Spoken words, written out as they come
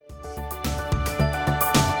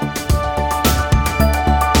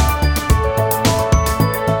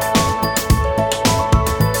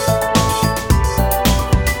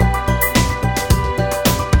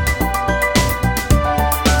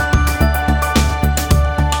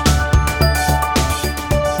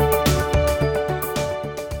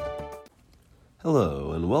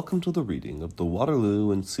welcome to the reading of the Waterloo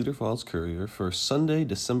and Cedar Falls Courier for Sunday,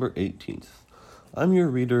 December 18th. I'm your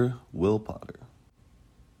reader, Will Potter.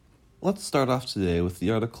 Let's start off today with the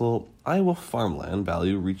article, Iowa Farmland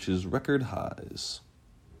Value Reaches Record Highs.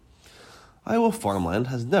 Iowa farmland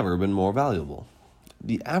has never been more valuable.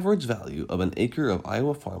 The average value of an acre of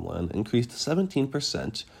Iowa farmland increased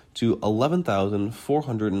 17% to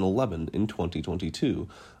 $11,411 in 2022,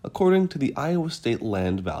 according to the Iowa State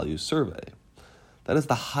Land Value Survey. That is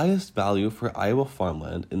the highest value for Iowa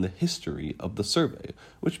farmland in the history of the survey,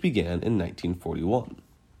 which began in 1941.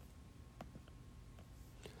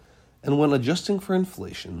 And when adjusting for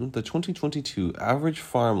inflation, the 2022 average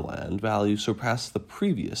farmland value surpassed the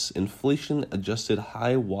previous inflation-adjusted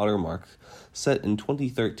high watermark set in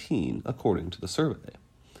 2013, according to the survey.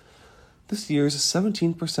 This year's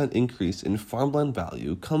 17% increase in farmland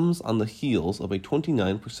value comes on the heels of a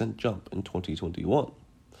 29% jump in 2021.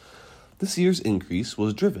 This year's increase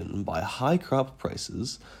was driven by high crop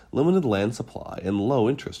prices, limited land supply, and low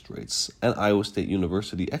interest rates, an Iowa State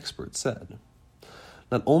University expert said.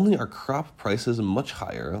 Not only are crop prices much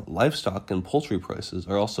higher, livestock and poultry prices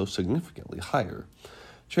are also significantly higher,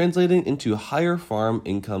 translating into higher farm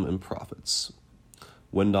income and profits.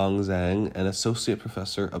 Wendong Zhang, an associate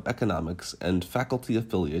professor of economics and faculty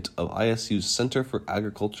affiliate of ISU's Center for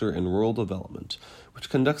Agriculture and Rural Development,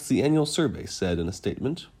 which conducts the annual survey, said in a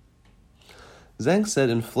statement. Zhang said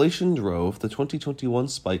inflation drove the 2021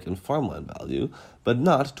 spike in farmland value, but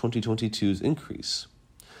not 2022's increase.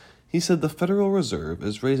 He said the Federal Reserve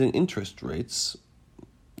raising interest rates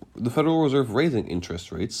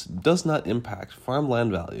does not impact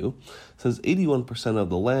farmland value, since 81% of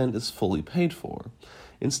the land is fully paid for.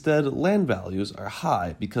 Instead, land values are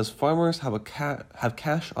high because farmers have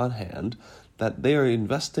cash on hand that they are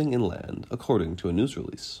investing in land, according to a news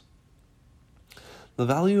release. The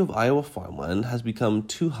value of Iowa farmland has become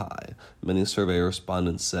too high, many survey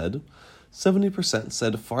respondents said. 70%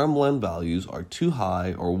 said farmland values are too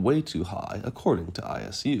high or way too high, according to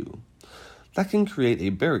ISU. That can create a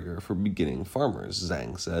barrier for beginning farmers,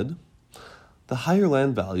 Zhang said. The higher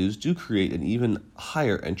land values do create an even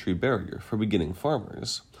higher entry barrier for beginning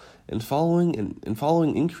farmers. And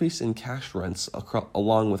following increase in cash rents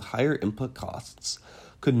along with higher input costs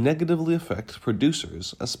could negatively affect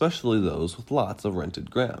producers, especially those with lots of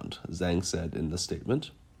rented ground, Zhang said in the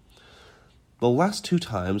statement. The last two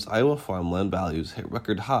times Iowa farmland values hit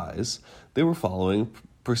record highs, they were followed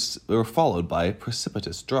by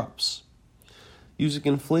precipitous drops. Using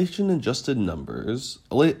inflation-adjusted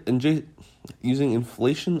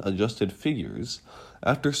figures,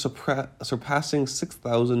 after surpassing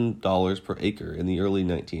 $6,000 per acre in the early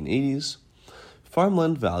 1980s,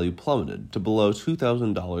 farmland value plummeted to below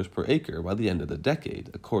 $2,000 per acre by the end of the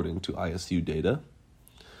decade, according to ISU data.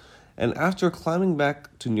 And after climbing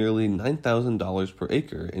back to nearly $9,000 per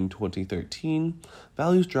acre in 2013,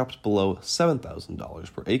 values dropped below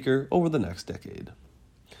 $7,000 per acre over the next decade.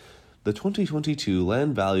 The 2022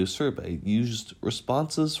 Land Value Survey used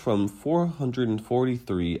responses from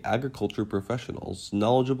 443 agriculture professionals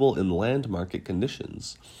knowledgeable in land market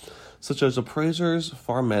conditions, such as appraisers,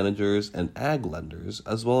 farm managers, and ag lenders,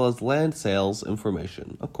 as well as land sales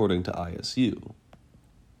information, according to ISU.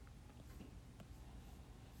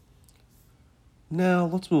 Now,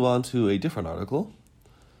 let's move on to a different article.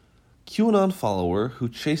 QAnon follower who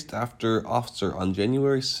chased after officer on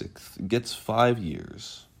January 6th gets 5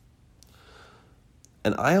 years.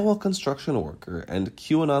 An Iowa construction worker and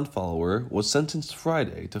QAnon follower was sentenced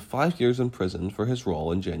Friday to 5 years in prison for his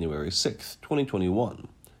role in January 6, 2021,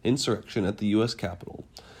 insurrection at the U.S. Capitol,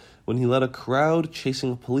 when he led a crowd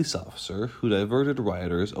chasing a police officer who diverted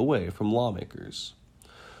rioters away from lawmakers.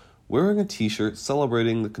 Wearing a t-shirt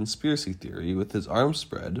celebrating the conspiracy theory with his arms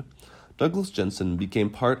spread, Douglas Jensen became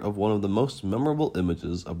part of one of the most memorable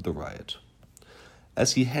images of the riot.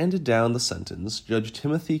 As he handed down the sentence, Judge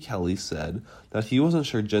Timothy Kelly said that he wasn't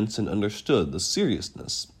sure Jensen understood the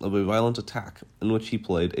seriousness of a violent attack in which he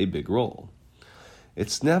played a big role. It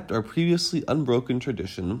snapped our previously unbroken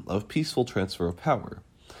tradition of peaceful transfer of power.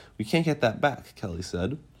 We can't get that back, Kelly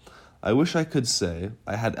said. I wish I could say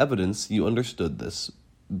I had evidence you understood this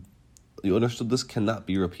cannot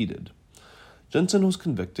be repeated. Jensen was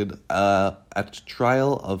convicted at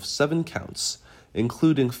trial of 7 counts,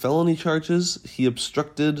 including felony charges. He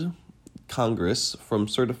obstructed Congress from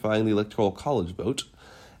certifying the Electoral College vote,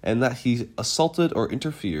 and that he assaulted or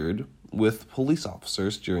interfered with police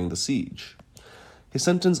officers during the siege. His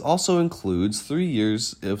sentence also includes 3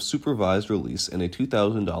 years of supervised release and a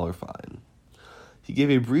 $2,000 fine. He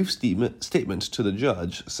gave a brief statement to the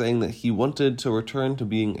judge, saying that he wanted to return to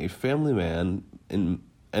being a family man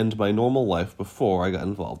and my normal life before I got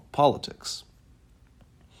involved in politics.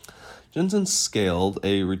 Jensen scaled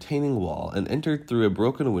a retaining wall and entered through a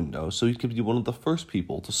broken window so he could be one of the first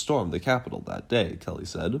people to storm the Capitol that day, Kelly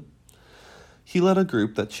said. He led a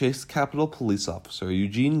group that chased Capitol Police Officer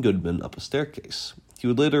Eugene Goodman up a staircase. He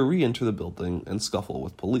would later re-enter the building and scuffle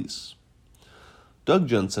with police. Doug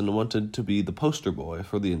Jensen wanted to be the poster boy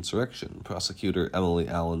for the insurrection, prosecutor Emily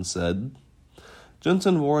Allen said.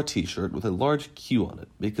 Jensen wore a t-shirt with a large Q on it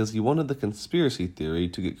because he wanted the conspiracy theory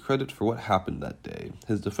to get credit for what happened that day,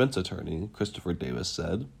 his defense attorney, Christopher Davis,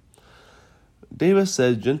 said. Davis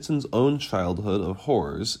said Jensen's own childhood of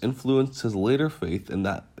horrors influenced his later faith in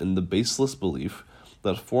the baseless belief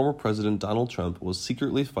that former President Donald Trump was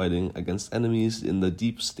secretly fighting against enemies in the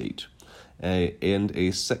deep state and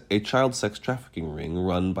a child sex trafficking ring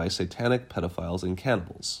run by satanic pedophiles and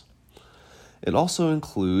cannibals. It also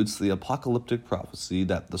includes the apocalyptic prophecy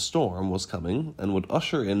that the storm was coming and would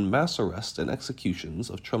usher in mass arrests and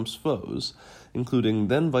executions of Trump's foes, including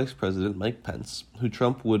then Vice President Mike Pence, who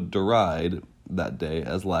Trump would deride that day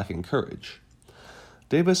as lacking courage.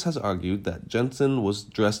 Davis has argued that Jensen was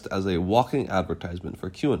dressed as a walking advertisement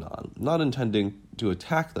for QAnon, not intending to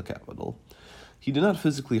attack the Capitol. He did not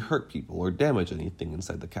physically hurt people or damage anything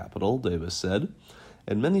inside the Capitol, Davis said,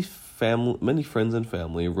 and many friends and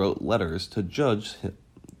family wrote letters to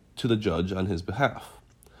the judge on his behalf.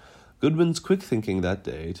 Goodman's quick thinking that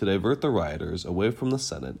day to divert the rioters away from the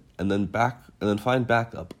Senate and then find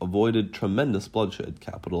backup avoided tremendous bloodshed,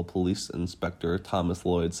 Capitol Police Inspector Thomas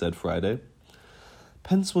Lloyd said Friday.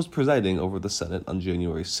 Pence was presiding over the Senate on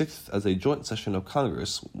January 6th as a joint session of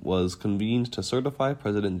Congress was convened to certify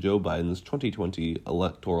President Joe Biden's 2020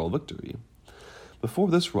 electoral victory. Before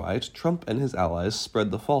this riot, Trump and his allies spread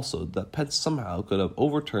the falsehood that Pence somehow could have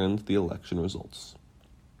overturned the election results.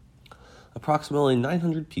 Approximately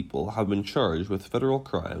 900 people have been charged with federal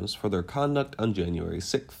crimes for their conduct on January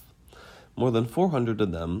 6th. More than 400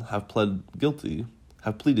 of them have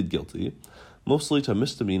pleaded guilty, mostly to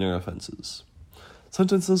misdemeanor offenses.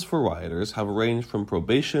 Sentences for rioters have ranged from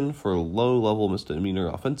probation for low-level misdemeanor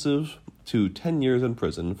offenses to 10 years in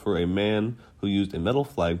prison for a man who used a metal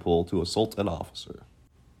flagpole to assault an officer.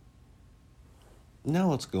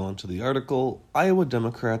 Now let's go on to the article, Iowa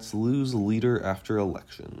Democrats lose leader after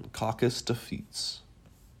election, caucus defeats.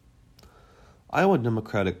 Iowa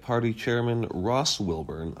Democratic Party Chairman Ross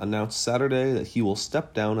Wilburn announced Saturday that he will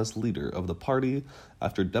step down as leader of the party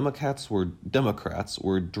after Democrats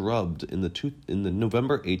were drubbed in the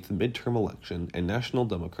November 8th midterm election, and National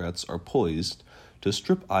Democrats are poised to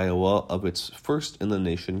strip Iowa of its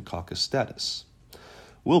first-in-the-nation caucus status.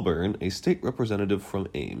 Wilburn, a state representative from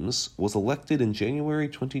Ames, was elected in January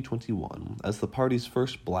 2021 as the party's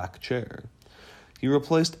first black chair. He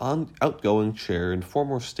replaced outgoing chair and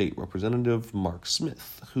former state representative Mark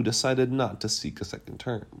Smith, who decided not to seek a second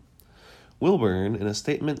term. Wilburn, in a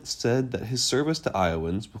statement, said that his service to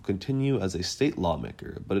Iowans will continue as a state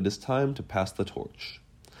lawmaker, but it is time to pass the torch.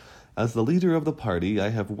 As the leader of the party, I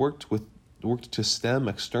have worked to stem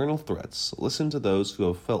external threats, listen to those who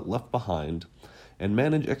have felt left behind, and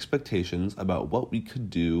manage expectations about what we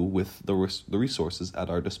could do with the resources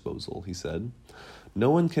at our disposal, he said. No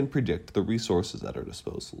one can predict the resources at our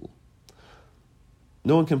disposal.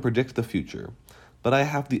 No one can predict the future, but I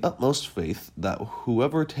have the utmost faith that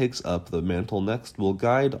whoever takes up the mantle next will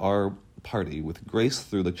guide our party with grace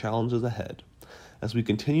through the challenges ahead, as we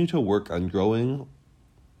continue to work on growing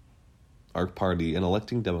our party and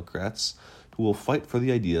electing Democrats who will fight for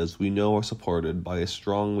the ideas we know are supported by a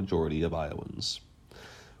strong majority of Iowans.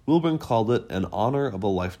 Wilburn called it an honor of a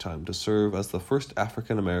lifetime to serve as the first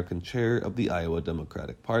African-American chair of the Iowa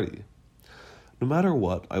Democratic Party. No matter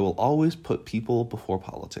what, I will always put people before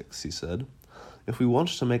politics, he said. If we want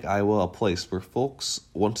to make Iowa a place where folks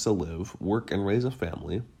want to live, work, and raise a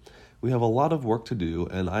family, we have a lot of work to do,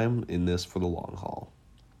 and I am in this for the long haul.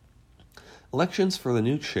 Elections for the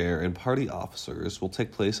new chair and party officers will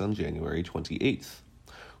take place on January 28th.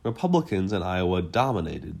 Republicans in Iowa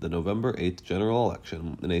dominated the November 8th general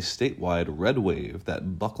election in a statewide red wave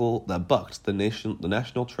that bucked the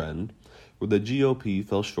national trend, where the GOP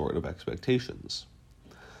fell short of expectations.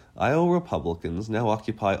 Iowa Republicans now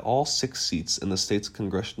occupy all 6 seats in the state's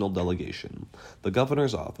congressional delegation, the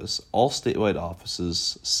governor's office, all statewide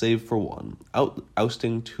offices save for one,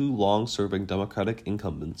 ousting 2 long-serving Democratic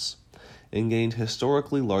incumbents, and gained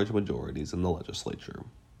historically large majorities in the legislature.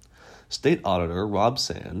 State Auditor Rob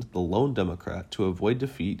Sand, the lone Democrat to avoid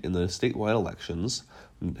defeat in the statewide elections,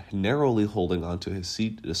 narrowly holding on to his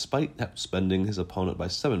seat despite outspending his opponent by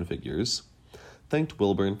 7 figures, thanked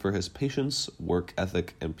Wilburn for his patience, work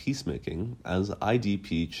ethic, and peacemaking as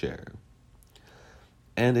IDP chair.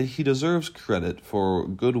 and he deserves credit for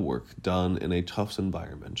good work done in a tough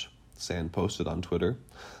environment, Sand posted on Twitter.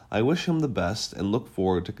 I wish him the best and look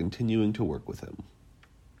forward to continuing to work with him.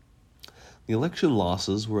 The election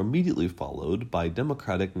losses were immediately followed by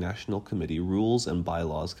Democratic National Committee Rules and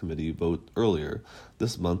Bylaws Committee vote earlier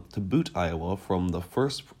this month to boot Iowa from the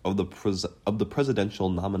first of the presidential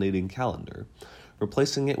nominating calendar,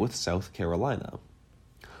 replacing it with South Carolina.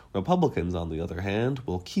 Republicans, on the other hand,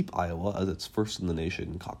 will keep Iowa as its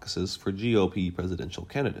first-in-the-nation caucuses for GOP presidential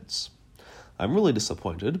candidates. I'm really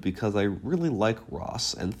disappointed because I really like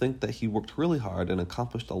Ross and think that he worked really hard and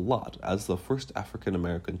accomplished a lot as the first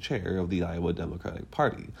African-American chair of the Iowa Democratic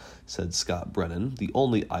Party, said Scott Brennan, the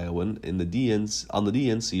only Iowan on the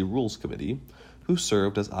DNC Rules Committee, who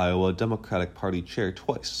served as Iowa Democratic Party chair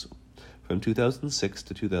twice, from 2006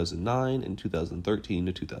 to 2009 and 2013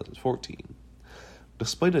 to 2014.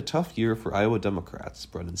 Despite a tough year for Iowa Democrats,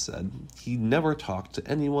 Brennan said, he never talked to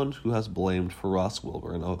anyone who has blamed for Ross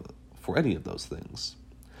Wilburn for any of those things.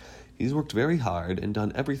 He's worked very hard and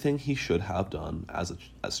done everything he should have done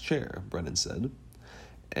as chair, Brennan said,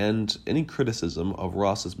 and any criticism of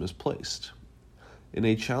Ross is misplaced. In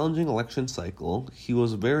a challenging election cycle, he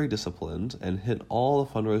was very disciplined and hit all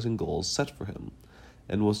the fundraising goals set for him,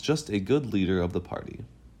 and was just a good leader of the party.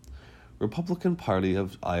 Republican Party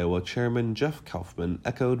of Iowa Chairman Jeff Kaufman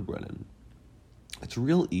echoed Brennan. It's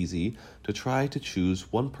real easy to try to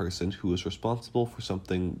choose one person who is responsible for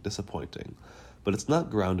something disappointing, but it's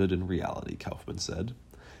not grounded in reality, Kaufman said.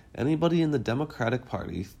 Anybody in the Democratic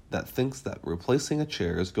Party that thinks that replacing a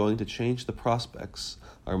chair is going to change the prospects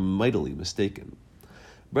are mightily mistaken.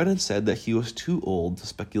 Brennan said that he was too old to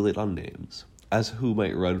speculate on names, as who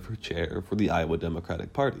might run for chair for the Iowa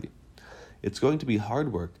Democratic Party. It's going to be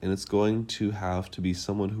hard work, and it's going to have to be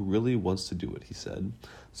someone who really wants to do it, he said.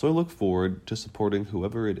 So I look forward to supporting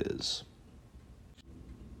whoever it is.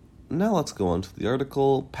 Now let's go on to the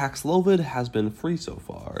article. Paxlovid has been free so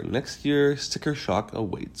far. Next year, sticker shock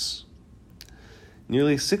awaits.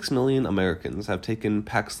 Nearly 6 million Americans have taken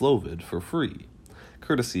Paxlovid for free,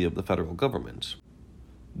 courtesy of the federal government.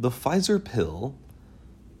 The Pfizer pill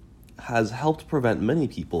has helped prevent many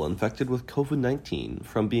people infected with COVID-19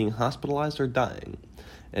 from being hospitalized or dying,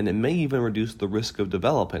 and it may even reduce the risk of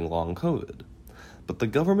developing long COVID. But the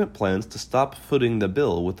government plans to stop footing the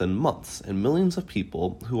bill within months, and millions of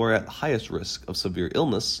people who are at highest risk of severe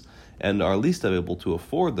illness and are least able to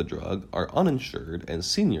afford the drug are uninsured, and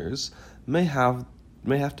seniors may have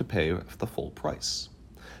to pay the full price.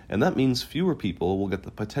 And that means fewer people will get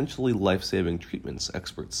the potentially life-saving treatments,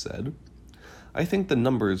 experts said. I think the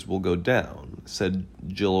numbers will go down, said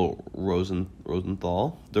Jill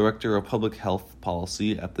Rosenthal, Director of Public Health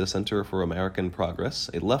Policy at the Center for American Progress,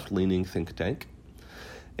 a left-leaning think tank.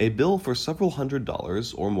 A bill for several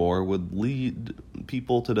 $100s or more would lead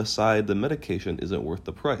people to decide the medication isn't worth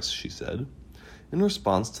the price, she said. In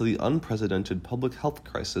response to the unprecedented public health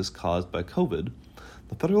crisis caused by COVID,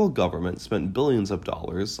 the federal government spent billions of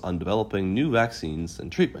dollars on developing new vaccines and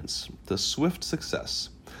treatments to swift success.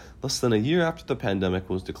 Less than a year after the pandemic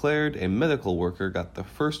was declared, a medical worker got the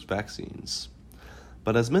first vaccines.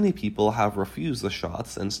 But as many people have refused the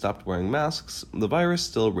shots and stopped wearing masks, the virus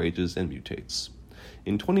still rages and mutates.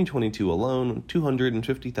 In 2022 alone,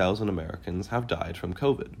 250,000 Americans have died from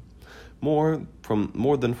COVID, more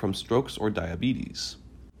than from strokes or diabetes.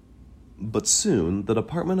 But soon, the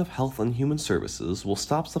Department of Health and Human Services will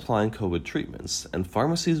stop supplying COVID treatments, and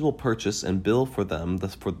pharmacies will purchase and bill for them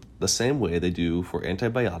for the same way they do for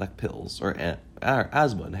antibiotic pills or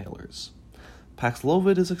asthma inhalers.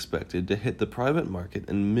 Paxlovid is expected to hit the private market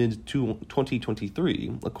in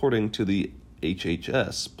mid-2023, according to the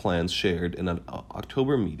HHS plans shared in an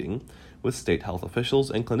October meeting with state health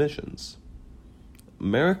officials and clinicians.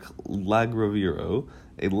 Merrick Lagraviro,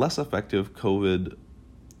 a less effective COVID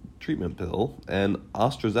treatment pill, and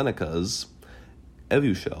AstraZeneca's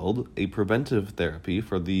Evusheld, a preventive therapy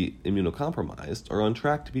for the immunocompromised, are on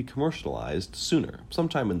track to be commercialized sooner,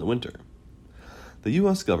 sometime in the winter. The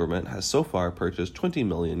U.S. government has so far purchased 20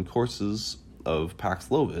 million courses of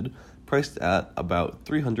Paxlovid, priced at about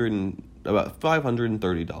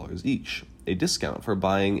 $530 each, a discount for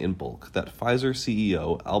buying in bulk that Pfizer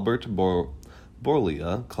CEO Albert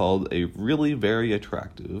Bourla called a really very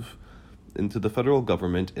attractive into the federal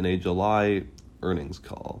government in a July earnings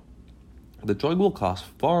call. The drug will cost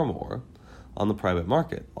far more on the private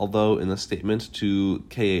market, although in a statement to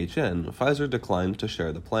KHN, Pfizer declined to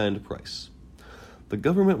share the planned price. The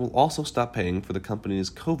government will also stop paying for the company's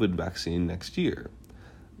COVID vaccine next year.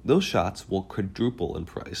 Those shots will quadruple in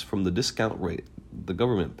price from the discount rate the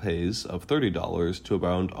government pays of $30 to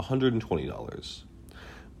around $120.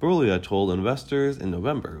 Burlia told investors in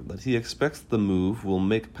November that he expects the move will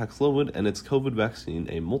make Paxlovid and its COVID vaccine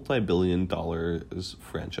a multi-billion-dollar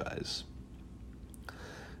franchise.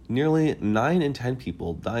 Nearly 9 in 10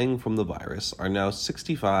 people dying from the virus are now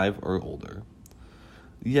 65 or older.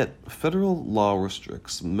 Yet, federal law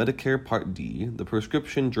restricts Medicare Part D, the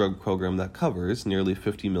prescription drug program that covers nearly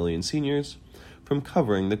 50 million seniors, from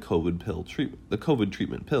covering the COVID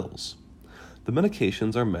treatment pills. The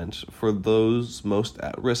medications are meant for those most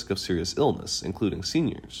at risk of serious illness, including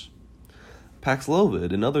seniors.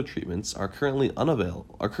 Paxlovid and other treatments are currently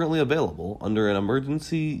available under an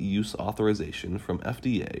emergency use authorization from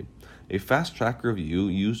FDA, a fast-track review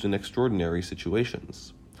used in extraordinary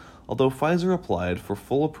situations. Although Pfizer applied for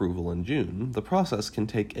full approval in June, the process can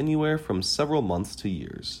take anywhere from several months to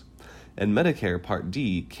years, and Medicare Part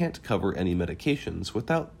D can't cover any medications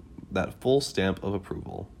without that full stamp of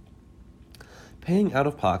approval. Paying out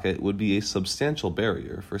of pocket would be a substantial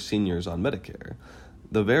barrier for seniors on Medicare,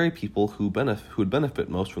 the very people who'd benefit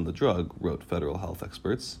most from the drug, wrote federal health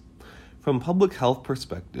experts. From public health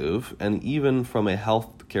perspective, and even from a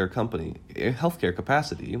healthcare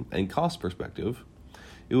capacity and cost perspective,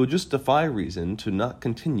 it would just defy reason to not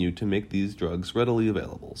continue to make these drugs readily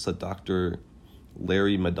available, said Dr.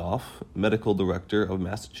 Larry Madoff, medical director of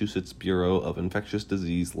Massachusetts Bureau of Infectious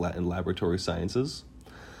Disease and Laboratory Sciences.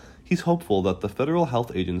 He's hopeful that the federal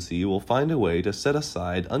health agency will find a way to set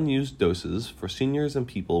aside unused doses for seniors and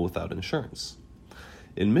people without insurance.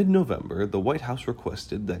 In mid-November, the White House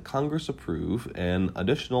requested that Congress approve an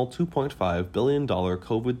additional $2.5 billion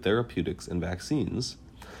COVID therapeutics and vaccines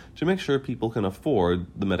to make sure people can afford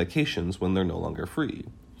the medications when they're no longer free.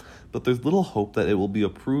 But there's little hope that it will be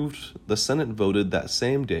approved. The Senate voted that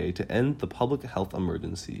same day to end the public health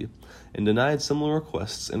emergency and denied similar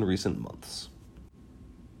requests in recent months.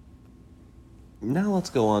 Now let's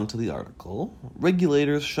go on to the article.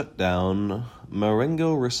 Regulators shut down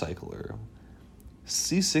Marengo Recycler.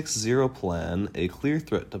 C60 plan a clear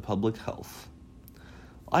threat to public health.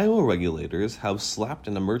 Iowa regulators have slapped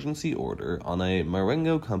an emergency order on a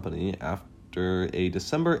Marengo company after a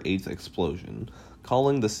December 8th explosion,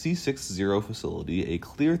 calling the C60 facility a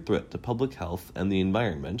clear threat to public health and the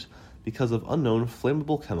environment because of unknown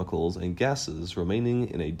flammable chemicals and gases remaining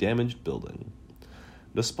in a damaged building.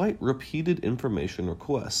 Despite repeated information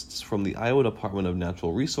requests from the Iowa Department of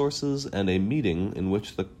Natural Resources and a meeting in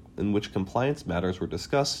which compliance matters were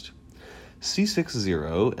discussed,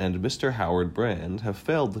 C60 and Mr. Howard Brand have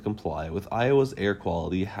failed to comply with Iowa's air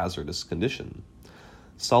quality hazardous condition,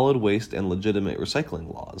 solid waste and legitimate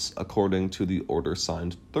recycling laws, according to the order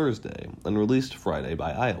signed Thursday and released Friday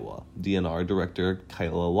by Iowa DNR Director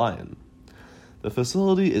Kyla Lyon. The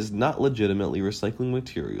facility is not legitimately recycling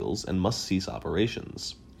materials and must cease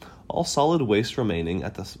operations. All solid waste remaining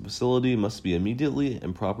at the facility must be immediately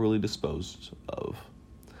and properly disposed of.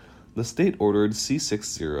 The state ordered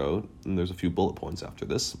C60, and there's a few bullet points after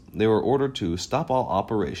this, they were ordered to stop all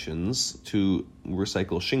operations to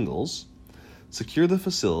recycle shingles, secure the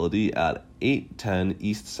facility at 810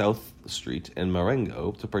 East South Street in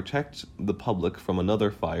Marengo to protect the public from another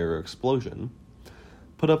fire or explosion,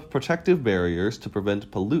 put up protective barriers to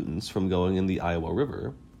prevent pollutants from going in the Iowa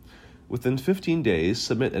River, within 15 days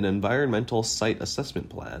submit an environmental site assessment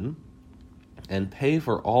plan, and pay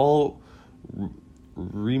for all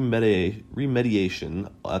remediation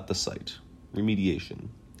at the site.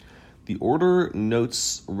 The order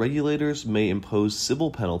notes regulators may impose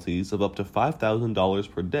civil penalties of up to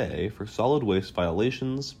 $5,000 per day for solid waste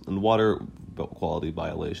violations and water quality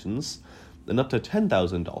violations, and up to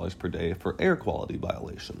 $10,000 per day for air quality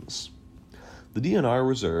violations. The DNR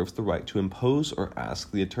reserves the right to impose or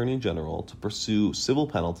ask the Attorney General to pursue civil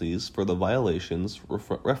penalties for the violations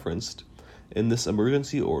referenced in this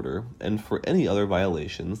emergency order and for any other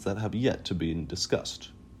violations that have yet to be discussed.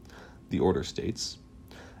 The order states,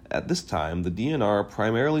 at this time, the DNR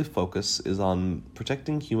primarily focus is on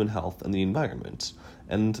protecting human health and the environment,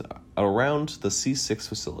 and around the C6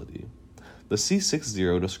 facility. The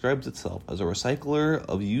C60 describes itself as a recycler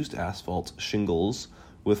of used asphalt shingles,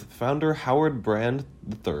 with founder Howard Brand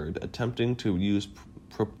III attempting to use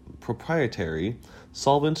proprietary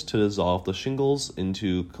solvent to dissolve the shingles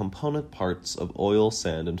into component parts of oil,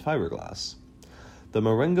 sand, and fiberglass. The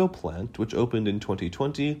Marengo plant, which opened in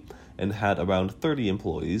 2020 and had around 30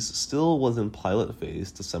 employees, still was in pilot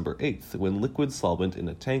phase December 8th when liquid solvent in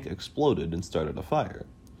a tank exploded and started a fire.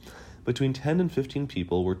 Between 10 and 15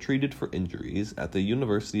 people were treated for injuries at the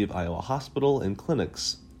University of Iowa Hospital, and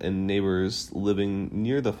clinics and neighbors living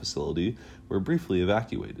near the facility were briefly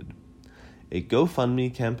evacuated. A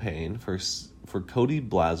GoFundMe campaign for Cody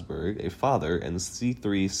Blasberg, a father and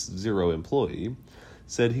C30 employee,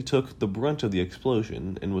 said he took the brunt of the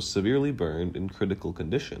explosion and was severely burned in critical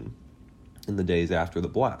condition in the days after the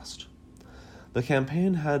blast. The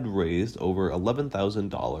campaign had raised over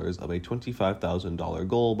 $11,000 of a $25,000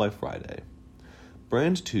 goal by Friday.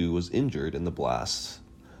 Brand 2 was injured in the blast.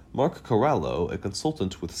 Mark Corallo, a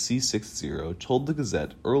consultant with C60, told the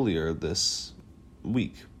Gazette earlier this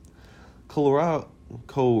week. Corallo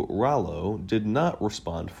did not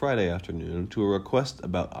respond Friday afternoon to a request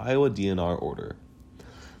about Iowa DNR order.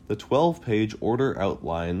 The 12-page order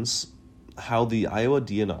outlines how the Iowa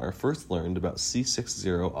DNR first learned about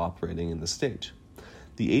C60 operating in the state.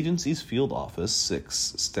 The agency's Field Office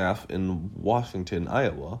 6 staff in Washington,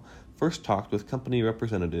 Iowa, first talked with company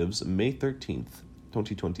representatives May 13,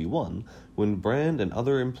 2021, when Brand and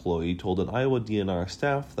other employee told an Iowa DNR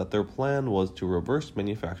staff that their plan was to reverse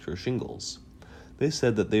manufacture shingles. They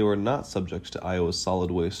said that they were not subject to Iowa's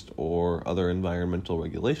solid waste or other environmental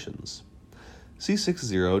regulations.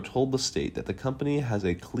 C60 told the state that the company has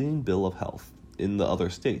a clean bill of health in the other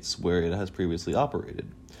states where it has previously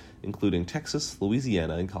operated, including Texas,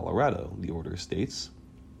 Louisiana, and Colorado, the order states.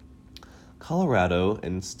 Colorado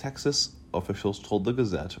and Texas officials told the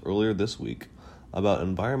Gazette earlier this week about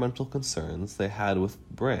environmental concerns they had with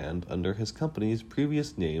Brand under his company's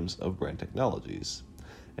previous names of Brand Technologies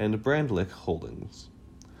and Brandlich Holdings.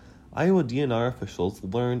 Iowa DNR officials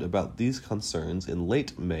learned about these concerns in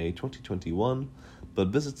late May 2021, but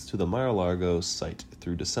visits to the Mar-a-Lago site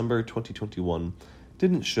through December 2021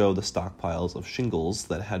 didn't show the stockpiles of shingles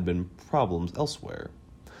that had been problems elsewhere.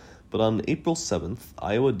 But on April 7th,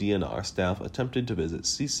 Iowa DNR staff attempted to visit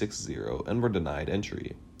C60 and were denied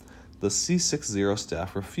entry. The C60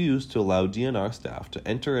 staff refused to allow DNR staff to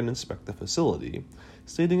enter and inspect the facility,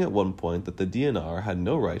 stating at one point that the DNR had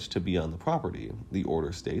no right to be on the property, the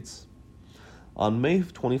order states. On May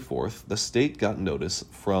 24th, the state got notice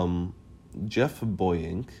from Jeff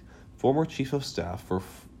Boyink, former chief of staff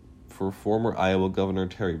for former Iowa Governor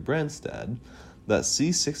Terry Branstad, that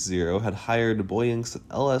C60 had hired Boyink's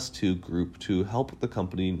LS2 group to help the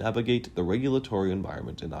company navigate the regulatory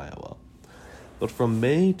environment in Iowa. But from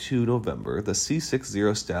May to November, the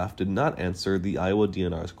C60 staff did not answer the Iowa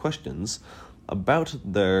DNR's questions about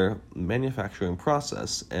their manufacturing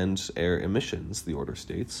process and air emissions, the order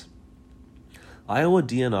states. Iowa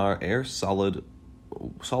DNR air solid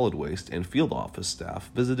waste and field office staff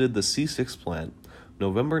visited the C6 plant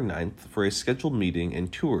November 9th for a scheduled meeting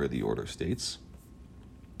and tour, the order states.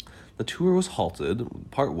 The tour was halted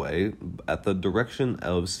partway at the direction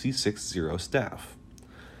of C60 staff.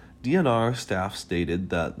 DNR staff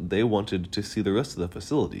stated that they wanted to see the rest of the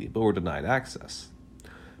facility, but were denied access.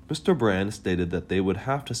 Mr. Brand stated that they would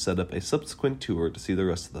have to set up a subsequent tour to see the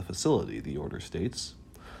rest of the facility, the order states.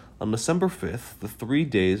 On December 5th, the 3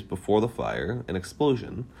 days before the fire and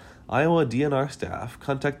explosion, Iowa DNR staff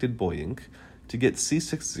contacted Boyink to get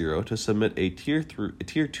C60 to submit a Tier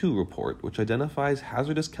 2 report which identifies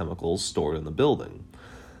hazardous chemicals stored in the building.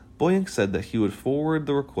 Boyink said that he would forward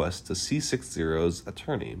the request to C60's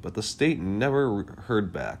attorney, but the state never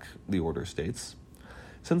heard back, the order states.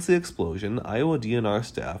 Since the explosion, Iowa DNR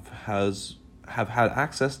staff have had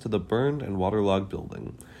access to the burned and waterlogged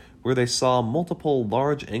building, where they saw multiple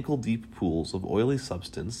large ankle-deep pools of oily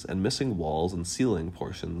substance and missing walls and ceiling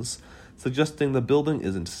portions, suggesting the building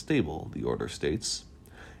isn't stable, the order states.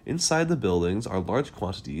 Inside the buildings are large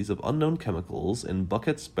quantities of unknown chemicals in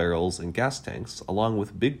buckets, barrels, and gas tanks, along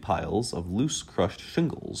with big piles of loose crushed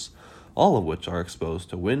shingles, all of which are exposed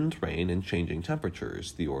to wind, rain, and changing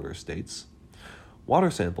temperatures, the order states. Water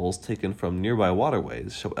samples taken from nearby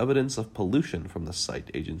waterways show evidence of pollution from the site,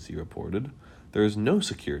 agency reported. There is no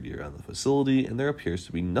security around the facility, and there appears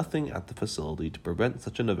to be nothing at the facility to prevent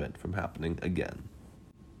such an event from happening again.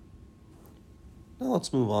 Now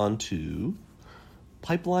let's move on to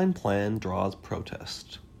pipeline plan draws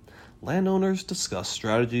protest. Landowners discuss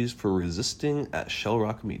strategies for resisting at Shell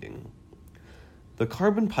Rock meeting. The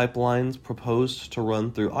carbon pipelines proposed to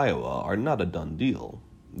run through Iowa are not a done deal.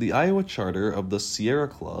 The Iowa charter of the Sierra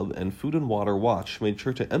Club and Food and Water Watch made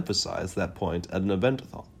sure to emphasize that point at an event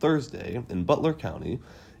Thursday in Butler County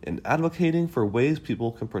in advocating for ways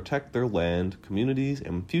people can protect their land, communities,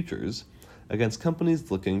 and futures against companies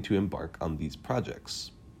looking to embark on these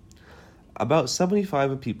projects. About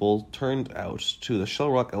 75 people turned out to the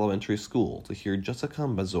Shell Rock Elementary School to hear Jessica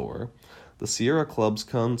Mazur, the Sierra Club's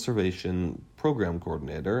conservation program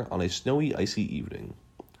coordinator, on a snowy, icy evening.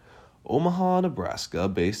 Omaha,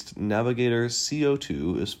 Nebraska-based Navigator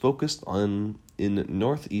CO2 is focused in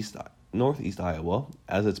northeast Iowa,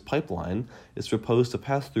 as its pipeline is proposed to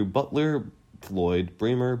pass through Butler, Floyd,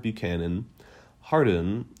 Bremer, Buchanan,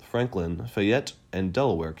 Hardin, Franklin, Fayette, and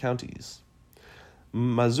Delaware counties.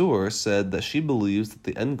 Mazur said that she believes that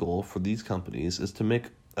the end goal for these companies is to make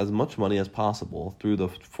as much money as possible through the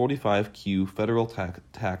 45Q federal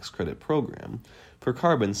tax credit program for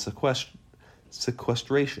carbon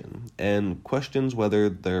sequestration, and questions whether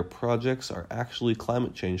their projects are actually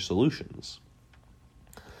climate change solutions.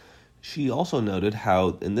 She also noted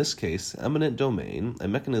how, in this case, eminent domain, a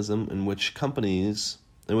mechanism in which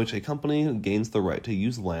a company gains the right to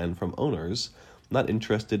use land from owners not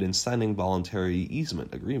interested in signing voluntary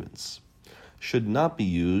easement agreements, should not be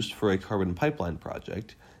used for a carbon pipeline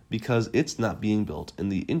project because it's not being built in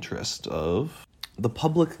the interest of the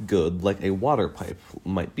public good like a water pipe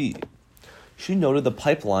might be. She noted the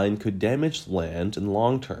pipeline could damage land in the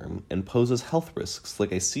long term and poses health risks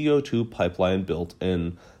like a CO2 pipeline built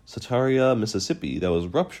in Sataria, Mississippi that was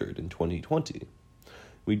ruptured in 2020.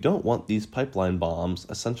 We don't want these pipeline bombs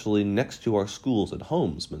essentially next to our schools and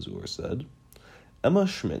homes, Mazur said. Emma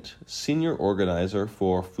Schmidt, senior organizer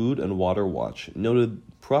for Food and Water Watch, noted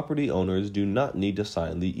property owners do not need to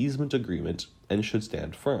sign the easement agreement and should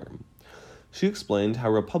stand firm. She explained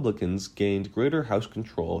how Republicans gained greater House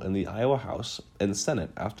control in the Iowa House and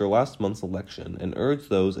Senate after last month's election and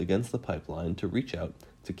urged those against the pipeline to reach out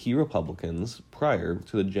to key Republicans prior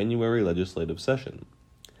to the January legislative session.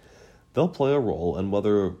 They'll play a role in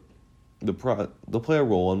whether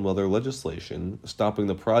legislation stopping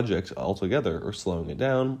the project altogether or slowing it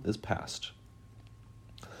down is passed.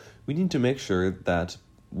 We need to make sure that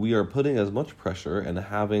we are putting as much pressure and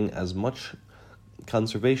having as much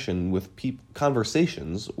conversations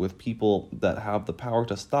with people that have the power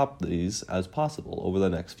to stop these as possible over the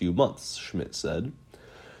next few months, Schmidt said.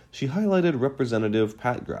 She highlighted Representative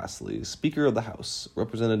Pat Grassley, Speaker of the House,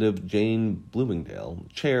 Representative Jane Bloomingdale,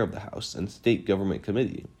 Chair of the House and State Government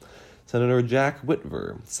Committee, Senator Jack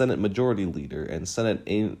Whitver, Senate Majority Leader, and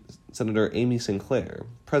Senator Amy Sinclair,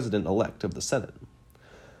 President-elect of the Senate.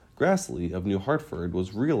 Grassley of New Hartford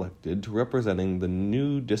was re-elected to representing the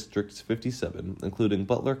new District 57, including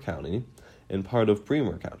Butler County and part of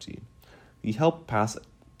Bremer County. He helped pass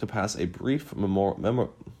a brief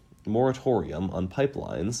moratorium on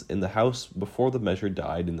pipelines in the House before the measure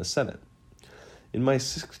died in the Senate. In my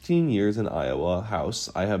 16 years in Iowa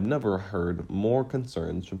House, I have never heard more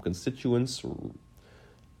concerns from constituents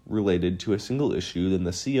related to a single issue than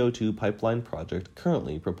the CO2 pipeline project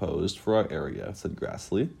currently proposed for our area, said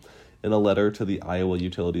Grassley in a letter to the Iowa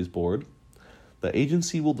Utilities Board. The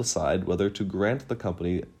agency will decide whether to grant the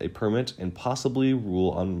company a permit and possibly rule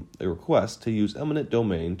on a request to use eminent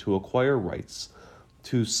domain to acquire rights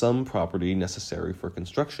to some property necessary for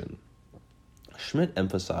construction. Schmidt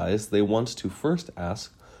emphasized they want to first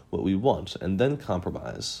ask what we want and then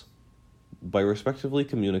compromise by respectively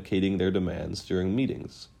communicating their demands during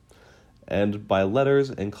meetings and by letters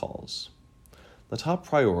and calls. The top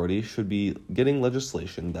priority should be getting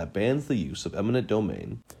legislation that bans the use of eminent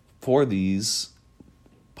domain for these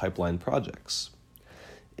pipeline projects.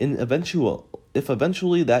 If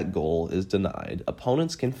eventually that goal is denied,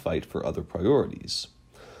 opponents can fight for other priorities.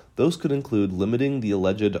 Those could include limiting the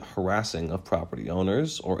alleged harassing of property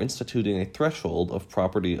owners or instituting a threshold of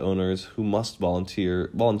property owners who must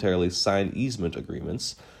voluntarily sign easement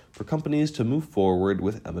agreements for companies to move forward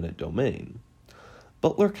with eminent domain.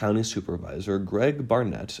 Butler County Supervisor Greg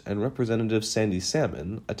Barnett and Representative Sandy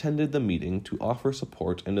Salmon attended the meeting to offer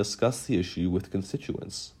support and discuss the issue with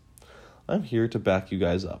constituents. I'm here to back you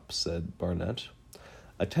guys up, said Barnett.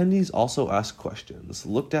 Attendees also asked questions,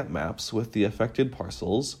 looked at maps with the affected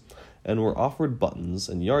parcels, and were offered buttons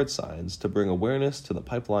and yard signs to bring awareness to the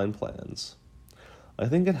pipeline plans. I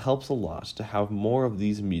think it helps a lot to have more of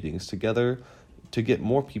these meetings together to get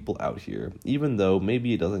more people out here, even though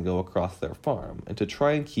maybe it doesn't go across their farm, and to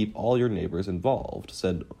try and keep all your neighbors involved,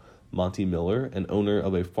 said Monty Miller, an owner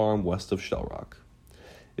of a farm west of Shell Rock.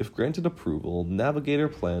 If granted approval, Navigator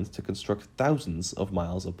plans to construct thousands of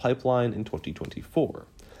miles of pipeline in 2024.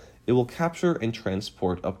 It will capture and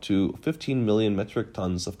transport up to 15 million metric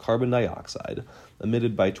tons of carbon dioxide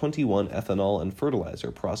emitted by 21 ethanol and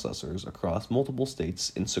fertilizer processors across multiple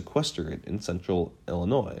states and sequester it in central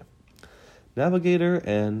Illinois. Navigator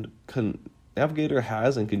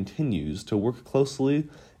has and continues to work closely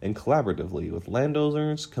and collaboratively with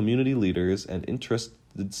landowners, community leaders, and interested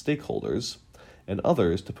stakeholders, and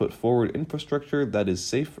others to put forward infrastructure that is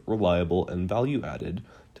safe, reliable, and value-added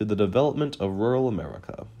to the development of rural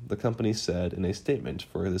America, the company said in a statement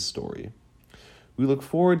for this story. We look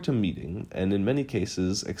forward to meeting, and in many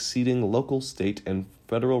cases exceeding local, state, and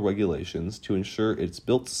federal regulations to ensure it's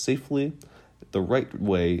built safely the right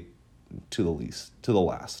way to the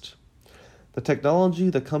last. The technology,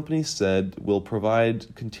 the company said, will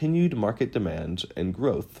provide continued market demand and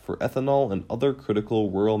growth for ethanol and other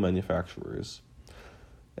critical rural manufacturers,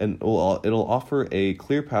 and it'll offer a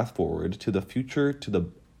clear path forward to the future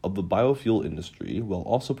of the biofuel industry while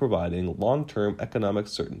also providing long-term economic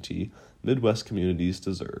certainty Midwest communities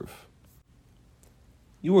deserve.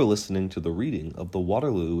 You are listening to the reading of the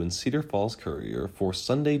Waterloo and Cedar Falls Courier for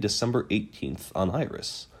Sunday, December 18th on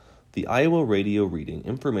IRIS, the Iowa Radio Reading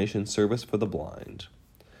Information Service for the Blind.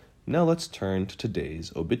 Now let's turn to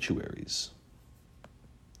today's obituaries.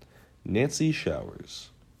 Nancy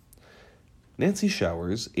Showers. Nancy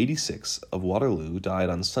Showers, 86, of Waterloo, died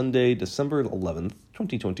on Sunday, December 11th,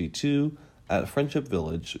 2022, at Friendship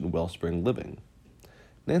Village in Wellspring Living.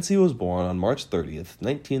 Nancy was born on March 30th,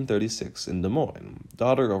 1936, in Des Moines,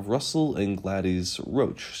 daughter of Russell and Gladys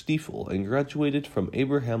Roach Stiefel, and graduated from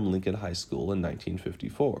Abraham Lincoln High School in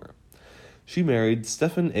 1954. She married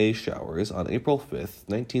Stephen A. Showers on April 5th,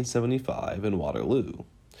 1975, in Waterloo.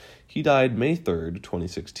 He died May 3rd,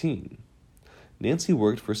 2016. Nancy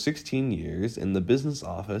worked for 16 years in the business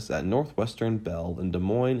office at Northwestern Bell in Des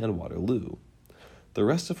Moines and Waterloo. The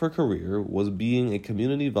rest of her career was being a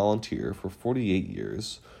community volunteer for 48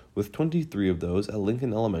 years, with 23 of those at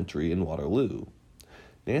Lincoln Elementary in Waterloo.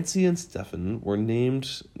 Nancy and Stephen were named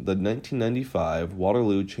the 1995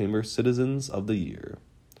 Waterloo Chamber Citizens of the Year.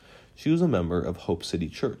 She was a member of Hope City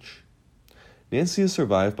Church. Nancy is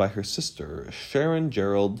survived by her sister, Sharon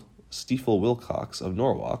Gerald Stiefel Wilcox of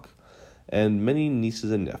Norwalk, and many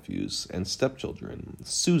nieces and nephews and stepchildren,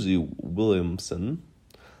 Susie Williamson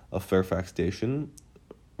of Fairfax Station,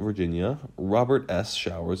 Virginia, Robert S.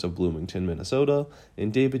 Showers of Bloomington, Minnesota,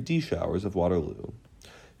 and David D. Showers of Waterloo.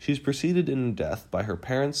 She's preceded in death by her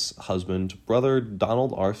parents, husband, brother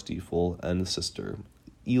Donald R. Stiefel, and sister,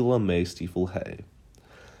 Ela May Stiefel Hay.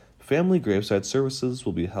 Family graveside services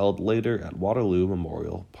will be held later at Waterloo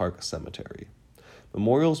Memorial Park Cemetery.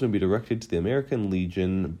 Memorials may be directed to the American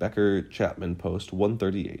Legion Becker Chapman Post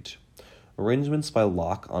 138. Arrangements by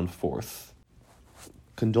Locke on 4th.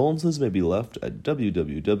 Condolences may be left at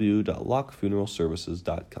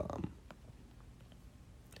www.lockefuneralservices.com.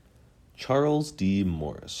 Charles D.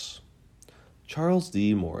 Morris. Charles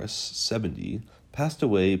D. Morris, 70, passed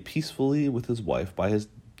away peacefully with his wife by his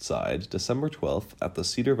side December 12th at the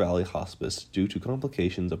Cedar Valley Hospice due to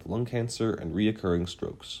complications of lung cancer and reoccurring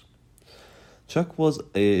strokes. Chuck was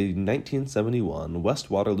a 1971 West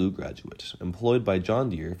Waterloo graduate, employed by John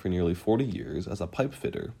Deere for nearly 40 years as a pipe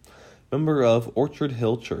fitter, member of Orchard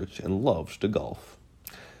Hill Church, and loved to golf.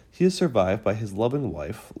 He is survived by his loving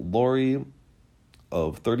wife, Lori,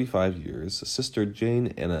 of 35 years, sister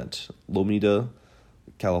Jane Annette, Lomita,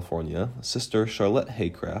 California, sister Charlotte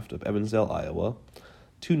Haycraft of Evansdale, Iowa,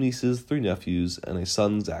 2 nieces, 3 nephews, and a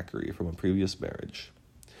son, Zachary, from a previous marriage.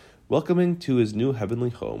 Welcoming to his new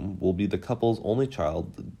heavenly home will be the couple's only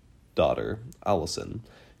child, daughter, Allison,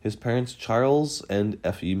 his parents Charles and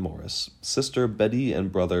Effie Morris, sister Betty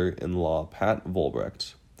and brother-in-law Pat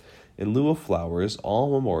Volbrecht. In lieu of flowers,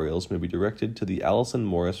 all memorials may be directed to the Allison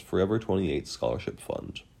Morris Forever 28 Scholarship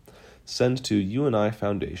Fund. Send to UNI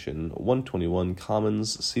Foundation, 121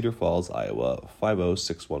 Commons, Cedar Falls, Iowa,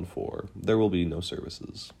 50614. There will be no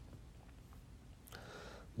services.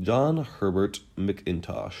 John Herbert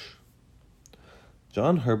McIntosh.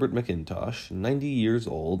 John Herbert McIntosh, 90 years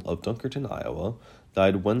old, of Dunkerton, Iowa,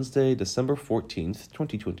 died Wednesday, December 14th,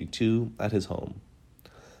 2022, at his home.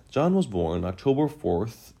 John was born October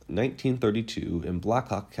 4th, 1932, in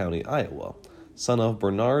Blackhawk County, Iowa, son of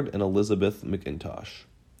Bernard and Elizabeth McIntosh.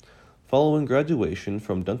 Following graduation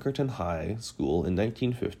from Dunkerton High School in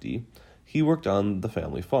 1950, he worked on the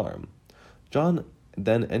family farm. John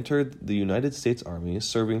then entered the United States Army,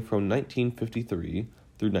 serving from 1953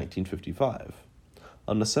 through 1955.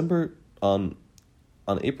 On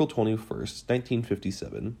April 21st,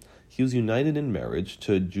 1957, he was united in marriage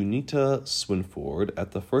to Junita Swinford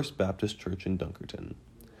at the First Baptist Church in Dunkerton.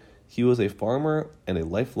 He was a farmer and a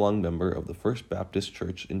lifelong member of the First Baptist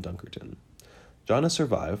Church in Dunkerton. John is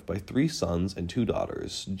survived by 3 sons and 2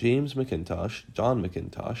 daughters, James McIntosh, John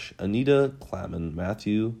McIntosh, Anita Claman,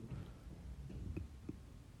 Matthew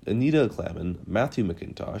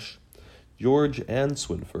McIntosh, George Ann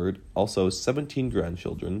Swinford, also 17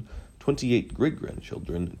 grandchildren, 28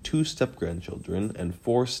 great-grandchildren, 2 step-grandchildren, and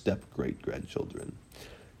 4 step-great-grandchildren.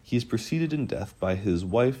 He is preceded in death by his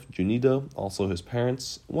wife, Junita, also his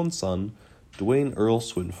parents, 1 son, Dwayne Earl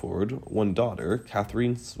Swinford, 1 daughter,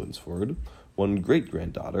 Catherine Swinford, 1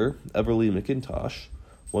 great-granddaughter, Everly McIntosh,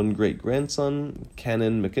 1 great-grandson,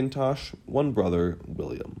 Canon McIntosh, 1 brother,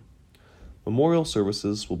 William. Memorial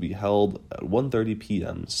services will be held at 1:30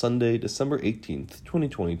 p.m. Sunday, December 18th,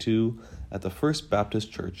 2022, at the First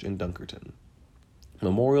Baptist Church in Dunkerton.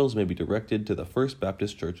 Memorials may be directed to the First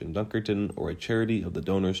Baptist Church in Dunkerton or a charity of the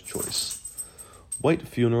donor's choice. White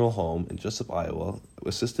Funeral Home in Jessup, Iowa,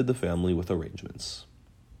 assisted the family with arrangements.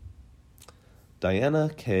 Diana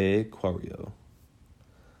K. Quario.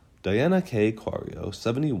 Diana K. Quario,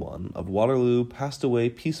 71, of Waterloo, passed away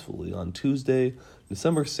peacefully on Tuesday,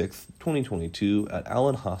 December 6, 2022, at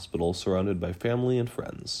Allen Hospital, surrounded by family and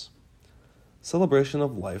friends. Celebration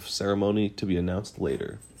of life ceremony to be announced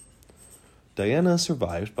later. Diana is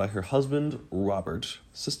survived by her husband, Robert,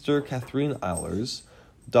 sister Catherine Eilers,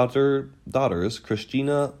 daughters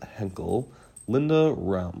Christina Henkel, Linda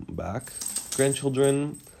Raumbach,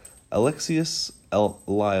 grandchildren Alexius,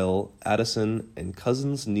 Lyle, Addison, and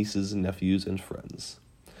cousins, nieces, nephews, and friends.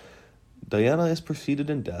 Diana is preceded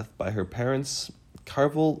in death by her parents,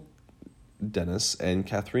 Carvel Dennis and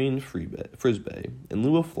Catherine Frisbee. In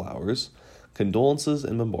lieu of flowers, condolences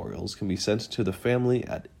and memorials can be sent to the family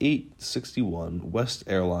at 861 West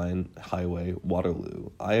Airline Highway,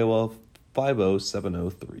 Waterloo, Iowa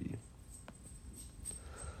 50703.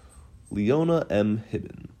 Leona M.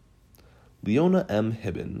 Hibben. Leona M.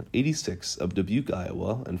 Hibben, 86, of Dubuque,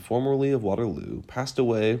 Iowa, and formerly of Waterloo, passed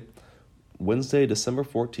away Wednesday, December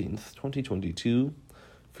 14th, 2022.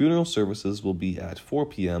 Funeral services will be at 4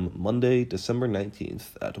 p.m. Monday, December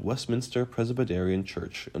 19th at Westminster Presbyterian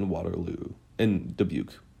Church in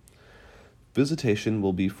Dubuque. Visitation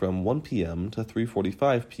will be from 1 p.m. to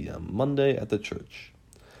 3:45 p.m. Monday at the church.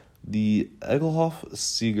 The Egelhoff,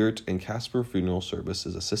 Siegert, and Casper funeral service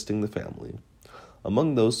is assisting the family.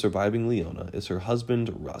 Among those surviving Leona is her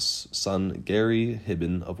husband, Russ, son, Gary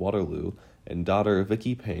Hibben of Waterloo, and daughter,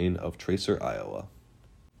 Vicki Payne of Tracer, Iowa.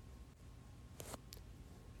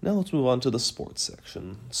 Now let's move on to the sports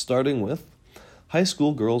section, starting with high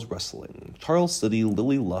school girls wrestling. Charles City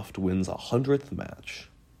Lily Luft wins 100th match.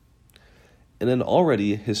 In an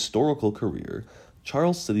already historical career,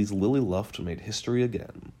 Charles City's Lily Luft made history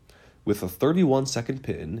again. With a 31-second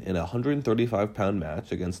pin in a 135-pound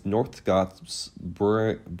match against Northcott's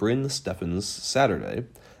Bryn Steffens Saturday,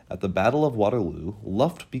 at the Battle of Waterloo,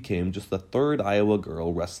 Luft became just the third Iowa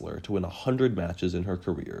girl wrestler to win 100 matches in her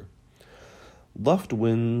career. Luft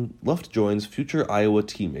joins future Iowa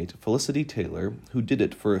teammate Felicity Taylor, who did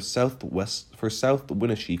it for South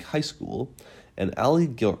Winneshiek High School, and Ali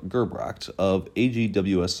Gerbrecht of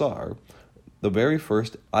AGWSR, the very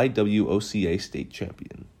first IWOCA state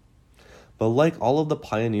champion. But like all of the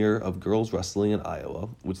pioneer of girls wrestling in Iowa,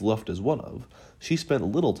 which Luft is one of, she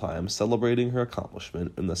spent little time celebrating her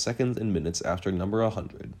accomplishment in the seconds and minutes after number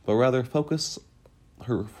 100, but rather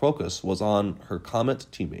her focus was on her Comet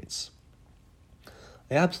teammates.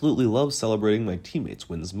 I absolutely love celebrating my teammates'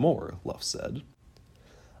 wins more, Luft said.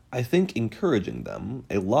 I think encouraging them.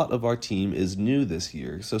 A lot of our team is new this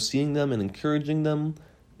year, so seeing them and encouraging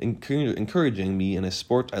me in a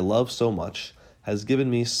sport I love so much has given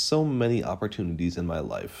me so many opportunities in my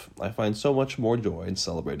life. I find so much more joy in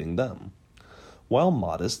celebrating them. While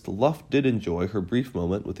modest, Luft did enjoy her brief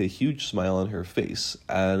moment with a huge smile on her face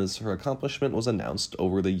as her accomplishment was announced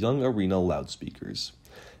over the Young Arena loudspeakers,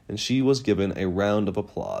 and she was given a round of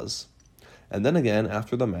applause. And then again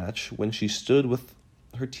after the match, when she stood with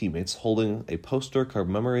her teammates holding a poster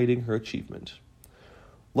commemorating her achievement.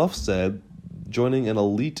 Luft said, "Joining an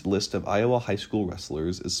elite list of Iowa high school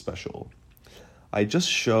wrestlers is special. I just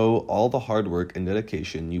show all the hard work and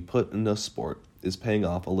dedication you put in the sport is paying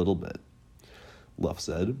off a little bit." Luft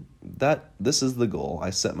said, "This is the goal I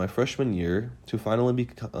set my freshman year to finally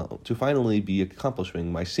be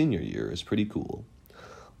accomplishing my senior year is pretty cool."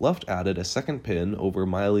 Luft added a second pin over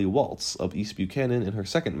Miley Waltz of East Buchanan in her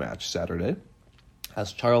second match Saturday,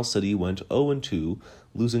 as Charles City went 0-2,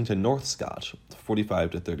 losing to Northcott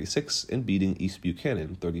 45-36 and beating East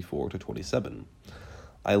Buchanan 34-27.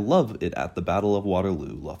 "I love it at the Battle of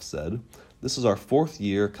Waterloo," Luft said. "This is our 4th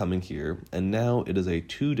year coming here, and now it is a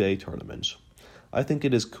 2-day tournament. I think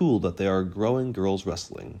it is cool that they are growing girls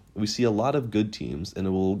wrestling. We see a lot of good teams, and it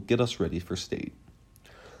will get us ready for state."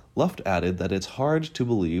 Luft added that it's hard to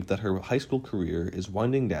believe that her high school career is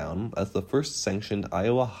winding down as the first sanctioned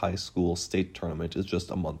Iowa high school state tournament is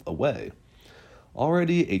just a month away.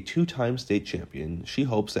 Already a 2-time state champion, she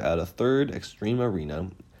hopes to add a 3rd Extreme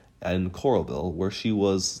Arena in Coralville, where she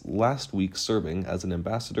was last week serving as an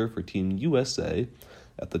ambassador for Team USA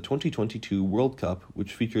at the 2022 World Cup,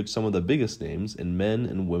 which featured some of the biggest names in men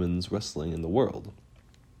and women's wrestling in the world.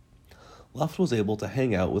 Luft was able to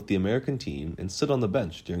hang out with the American team and sit on the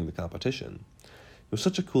bench during the competition. "It was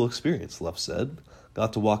such a cool experience," Luft said.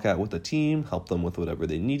 "Got to walk out with the team, help them with whatever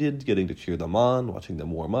they needed, getting to cheer them on, watching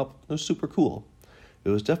them warm up. It was super cool. It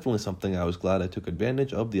was definitely something I was glad I took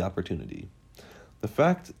advantage of the opportunity. The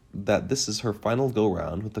fact that this is her final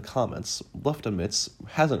go-round with the Comets, Luft admits,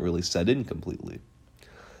 hasn't really set in completely.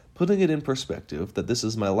 Putting it in perspective that this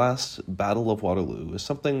is my last Battle of Waterloo is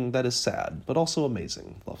something that is sad, but also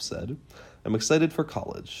amazing, Luft said. I'm excited for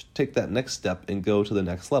college, take that next step and go to the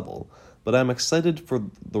next level, but I'm excited for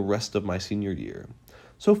the rest of my senior year.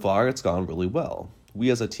 So far, it's gone really well.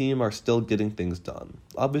 We as a team are still getting things done.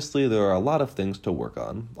 Obviously, there are a lot of things to work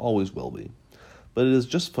on, always will be. But it is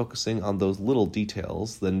just focusing on those little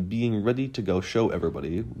details than being ready to go show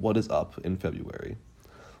everybody what is up in February.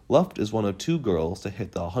 Luft is one of 2 girls to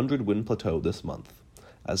hit the 100-win plateau this month,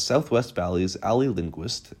 as Southwest Valley's Allie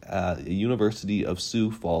Lindquist at a University of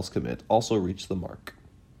Sioux Falls commit also reached the mark.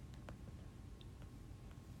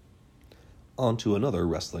 On to another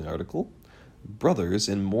wrestling article. Brothers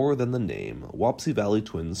in more than the name, Wapsie Valley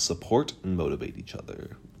twins support and motivate each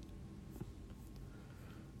other.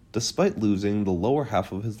 Despite losing the lower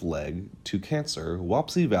half of his leg to cancer,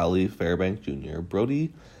 Wapsie Valley Fairbank Jr.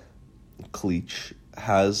 Brody Cleach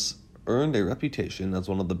has earned a reputation as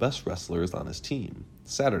one of the best wrestlers on his team.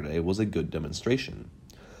 Saturday was a good demonstration.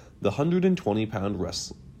 The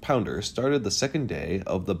 120-pounder started the second day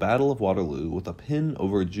of the Battle of Waterloo with a pin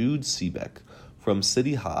over Jude Seebeck from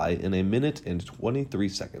City High in 1 minute and 23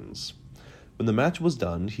 seconds. When the match was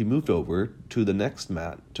done, he moved over to the next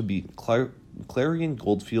mat to beat Clarion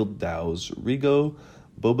Goldfield Dow's Rigo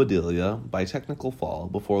Bobadilla by technical fall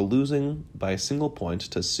before losing by a single point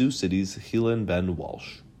to Sioux City's Heelan Ben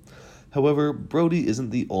Walsh. However, Brody isn't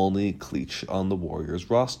the only Cleach on the Warriors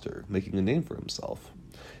roster, making a name for himself.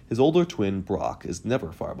 His older twin, Brock, is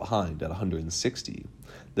never far behind at 160.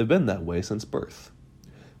 They've been that way since birth.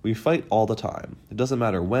 We fight all the time. It doesn't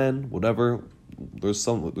matter when, whatever, there's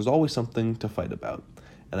always something to fight about.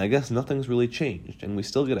 And I guess nothing's really changed, and we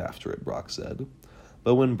still get after it, Brock said.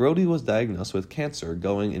 But when Brody was diagnosed with cancer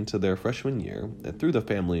going into their freshman year, it threw the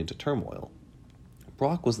family into turmoil.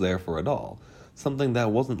 Brock was there for it all, something that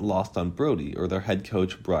wasn't lost on Brody or their head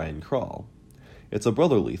coach Brian Krall. It's a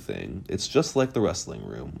brotherly thing. It's just like the wrestling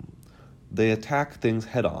room. They attack things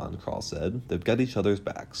head-on, Krall said. They've got each other's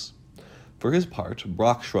backs. For his part,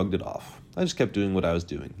 Brock shrugged it off. I just kept doing what I was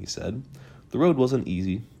doing, he said. The road wasn't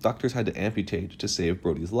easy. Doctors had to amputate to save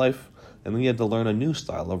Brody's life, and he had to learn a new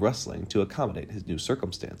style of wrestling to accommodate his new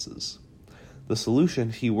circumstances. The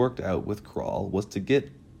solution he worked out with Krall was to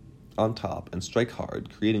get on top and strike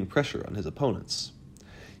hard, creating pressure on his opponents.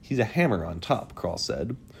 He's a hammer on top, Krall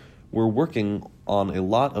said. We're working on a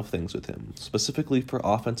lot of things with him, specifically for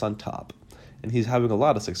offense on top, and he's having a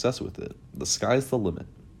lot of success with it. The sky's the limit.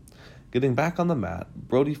 Getting back on the mat,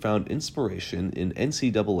 Brody found inspiration in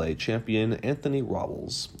NCAA champion Anthony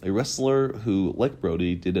Robles, a wrestler who, like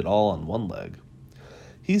Brody, did it all on one leg.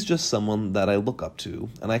 He's just someone that I look up to,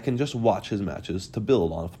 and I can just watch his matches to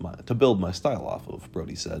build my style off of,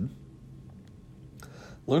 Brody said.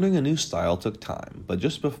 Learning a new style took time, but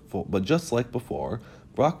just like before,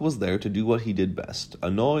 Brock was there to do what he did best,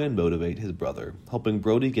 annoy and motivate his brother, helping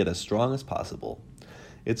Brody get as strong as possible.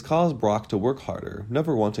 It's caused Brock to work harder,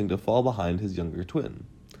 never wanting to fall behind his younger twin.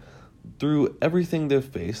 Through everything they've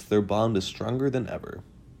faced, their bond is stronger than ever.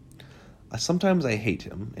 Sometimes I hate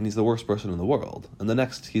him, and he's the worst person in the world, and the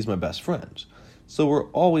next, he's my best friend. So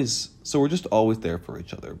we're just always there for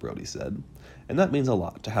each other, Brody said, and that means a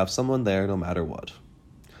lot, to have someone there no matter what.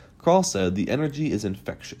 Krall said the energy is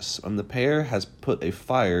infectious, and the pair has put a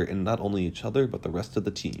fire in not only each other, but the rest of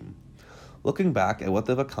the team. Looking back at what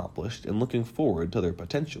they've accomplished and looking forward to their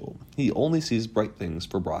potential, he only sees bright things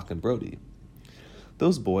for Brock and Brody.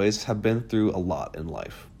 Those boys have been through a lot in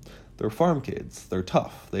life. They're farm kids, they're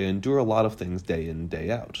tough, they endure a lot of things day in, day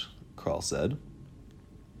out, Krall said.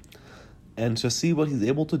 And to see what he's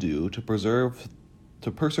able to do to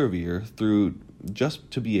persevere through just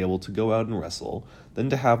to be able to go out and wrestle, then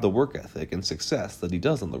to have the work ethic and success that he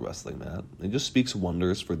does on the wrestling mat, it just speaks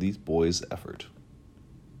wonders for these boys' effort.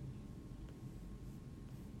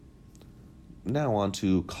 Now on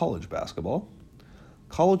to college basketball.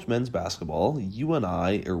 College men's basketball,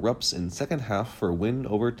 UNI erupts in second half for win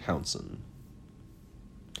over Towson.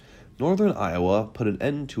 Northern Iowa put an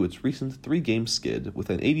end to its recent 3-game skid with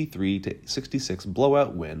an 83-66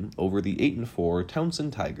 blowout win over the 8-4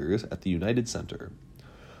 Towson Tigers at the United Center.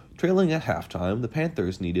 Trailing at halftime, the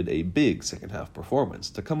Panthers needed a big second-half performance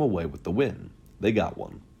to come away with the win. They got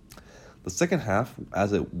one. The second half,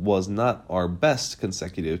 as it was not our best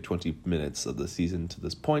consecutive 20 minutes of the season to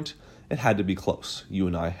this point, it had to be close,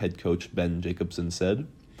 UNI head coach Ben Jacobson said.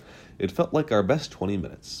 It felt like our best 20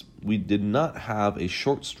 minutes. We did not have a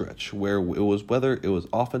short stretch where whether it was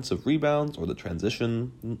offensive rebounds or the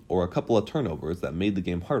transition or a couple of turnovers that made the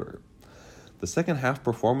game harder. The second half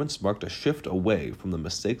performance marked a shift away from the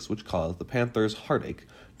mistakes which caused the Panthers heartache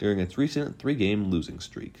during its recent 3-game losing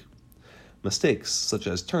streak. Mistakes such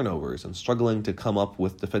as turnovers and struggling to come up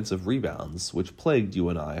with defensive rebounds, which plagued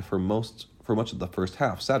UNI for much of the first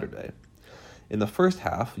half Saturday. In the first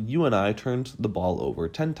half, UNI turned the ball over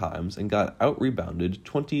 10 times and got out-rebounded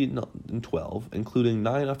 20-12, including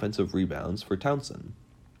 9 offensive rebounds for Townsend.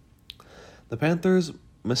 The Panthers'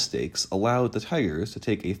 mistakes allowed the Tigers to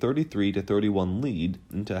take a 33-31 lead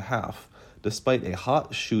into half. Despite a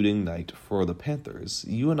hot shooting night for the Panthers,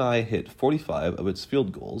 UNI hit 45 of its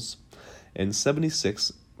field goals and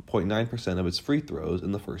 76.9% of its free throws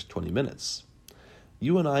in the first 20 minutes.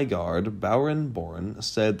 UNI guard Bowron Bourne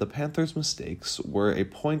said the Panthers' mistakes were a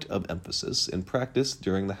point of emphasis in practice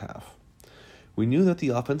during the half. We knew that the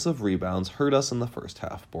offensive rebounds hurt us in the first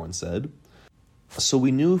half, Bourne said. So we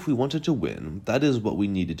knew if we wanted to win, that is what we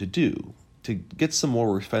needed to do, to get some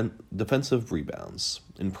more defensive rebounds.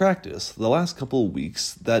 In practice, the last couple of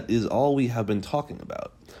weeks, that is all we have been talking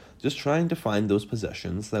about. Just trying to find those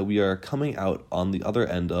possessions that we are coming out on the other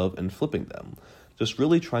end of and flipping them. Just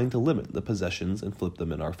really trying to limit the possessions and flip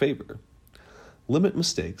them in our favor. Limit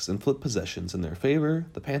mistakes and flip possessions in their favor,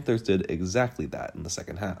 the Panthers did exactly that in the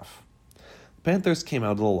second half. The Panthers came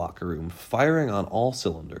out of the locker room firing on all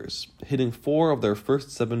cylinders, hitting 4 of their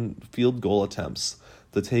first 7 field goal attempts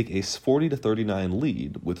to take a 40-39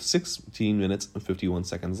 lead with 16 minutes and 51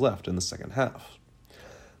 seconds left in the second half.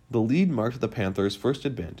 The lead marked the Panthers' first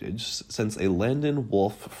advantage since a Landon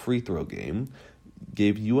Wolf free throw game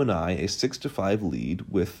gave UNI a 6-5 lead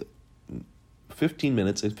with 15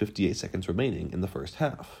 minutes and 58 seconds remaining in the first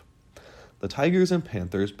half. The Tigers and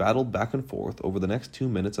Panthers battled back and forth over the next 2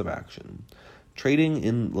 minutes of action, trading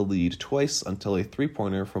in the lead twice until a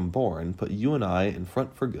 3-pointer from Bourne put UNI in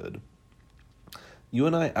front for good.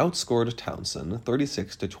 UNI outscored Townsend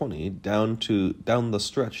 36-20 down the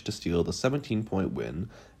stretch to steal the 17-point win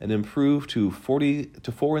and improve to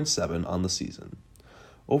 4-7 on the season.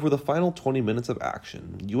 Over the final 20 minutes of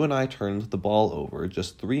action, UNI turned the ball over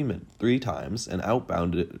just 3 times and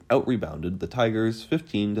out-rebounded the Tigers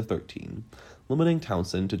 15-13, limiting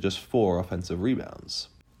Townsend to just 4 offensive rebounds.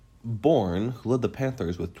 Bourne, who led the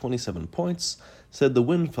Panthers with 27 points, said the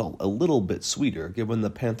win felt a little bit sweeter given the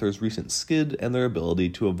Panthers' recent skid and their ability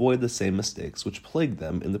to avoid the same mistakes which plagued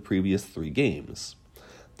them in the previous 3 games.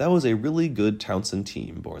 That was a really good Townsend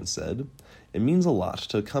team, Bourne said. It means a lot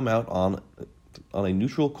to come out on a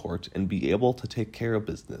neutral court and be able to take care of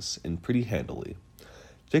business and pretty handily.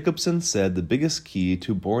 Jacobson said the biggest key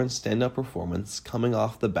to Bourne's stand-up performance coming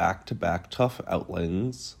off the back-to-back tough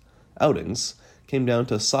outings came down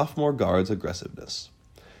to sophomore guard's aggressiveness.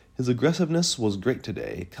 His aggressiveness was great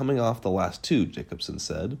today, coming off the last 2, Jacobson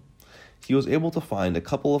said. He was able to find a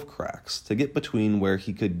couple of cracks to get between where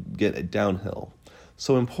he could get it downhill.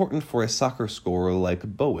 So important for a soccer scorer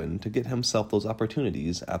like Bowen to get himself those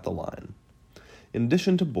opportunities at the line. In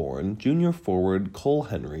addition to Bourne, junior forward Cole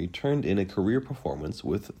Henry turned in a career performance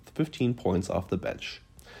with 15 points off the bench,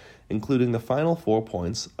 including the final 4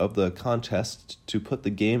 points of the contest to put the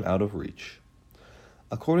game out of reach.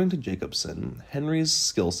 According to Jacobson, Henry's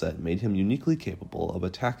skill set made him uniquely capable of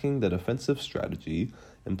attacking the defensive strategy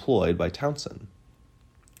employed by Townsend.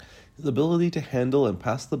 His ability to handle and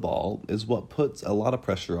pass the ball is what puts a lot of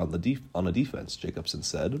pressure on a defense, Jacobson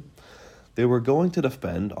said. They were going to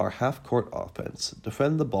defend our half-court offense,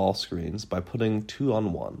 defend the ball screens by putting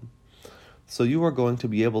 2-on-1. So you are going to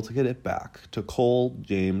be able to get it back to Cole,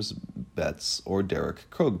 James, Betts, or Derek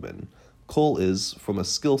Krogman. Cole is, from a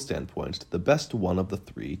skill standpoint, the best one of the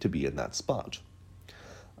 3 to be in that spot.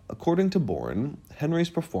 According to Bourne, Henry's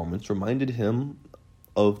performance reminded him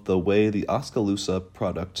of the way the Oskaloosa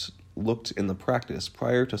product looked in the practice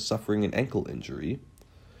prior to suffering an ankle injury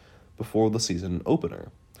before the season opener.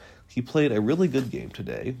 He played a really good game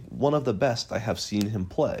today, one of the best I have seen him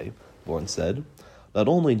play, Bourne said, not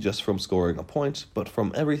only just from scoring a point, but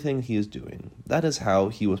from everything he is doing. That is how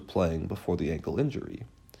he was playing before the ankle injury.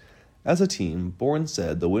 As a team, Bourne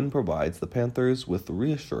said the win provides the Panthers with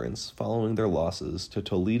reassurance following their losses to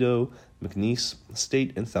Toledo, McNeese,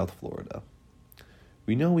 State, and South Florida.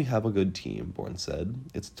 We know we have a good team, Bourne said.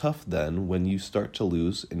 It's tough then when you start to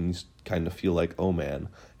lose and you kind of feel like, oh man,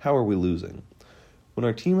 how are we losing? When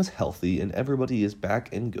our team is healthy and everybody is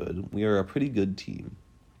back and good, we are a pretty good team.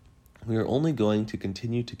 We are only going to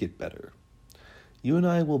continue to get better.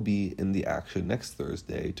 UNI will be in the action next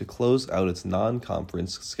Thursday to close out its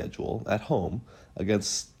non-conference schedule at home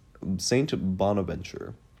against St.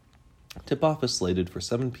 Bonaventure. Tip-off is slated for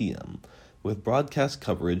 7 p.m., with broadcast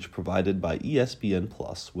coverage provided by ESPN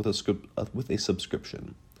Plus with a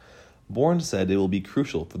subscription. Bourne said it will be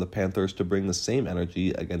crucial for the Panthers to bring the same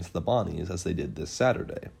energy against the Bonnies as they did this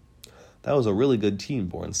Saturday. That was a really good team,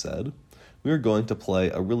 Bourne said. We are going to play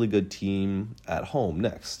a really good team at home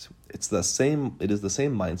next. It is the same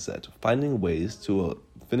mindset, finding ways to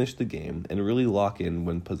finish the game and really lock in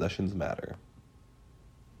when possessions matter.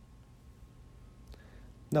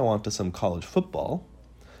 Now on to some college football.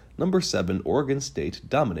 Number 7, Oregon State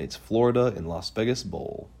dominates Florida in Las Vegas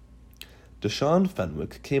Bowl. Deshaun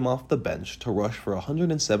Fenwick came off the bench to rush for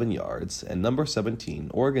 107 yards, and number 17,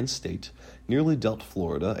 Oregon State, nearly dealt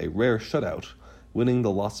Florida a rare shutout, winning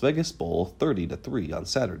the Las Vegas Bowl 30-3 on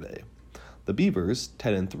Saturday. The Beavers,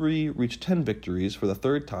 10-3, reached 10 victories for the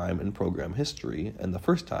third time in program history and the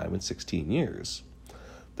first time in 16 years.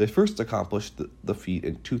 They first accomplished the feat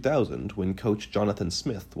in 2000 when coach Jonathan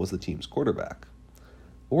Smith was the team's quarterback.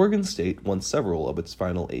 Oregon State won several of its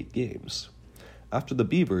final 8 games. After the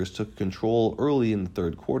Beavers took control early in the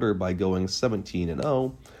third quarter by going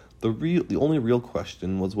 17-0, the only real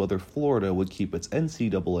question was whether Florida would keep its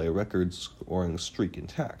NCAA record-scoring streak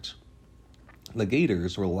intact. The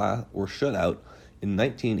Gators were shut out in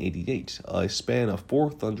 1988, a span of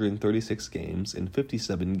 436 games and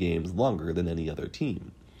 57 games longer than any other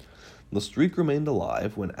team. The streak remained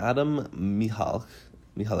alive when Adam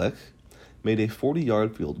Michalek made a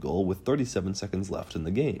 40-yard field goal with 37 seconds left in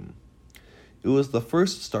the game. It was the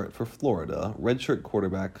first start for Florida redshirt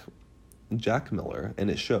quarterback Jack Miller, and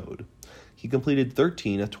it showed. He completed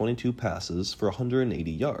 13 of 22 passes for 180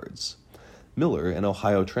 yards. Miller, an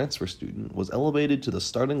Ohio transfer student, was elevated to the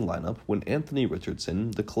starting lineup when Anthony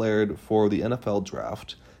Richardson declared for the NFL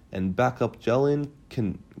draft, and backup Jalen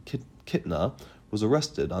Kitna was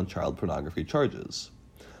arrested on child pornography charges.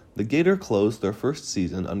 The Gator closed their first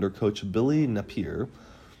season under coach Billy Napier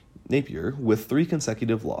with 3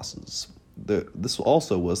 consecutive losses. This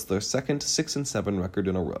also was their second 6-7 record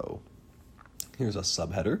in a row. Here's a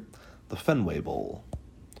subheader: the Fenway Bowl.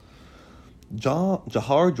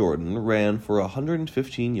 Jahar Jordan ran for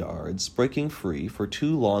 115 yards, breaking free for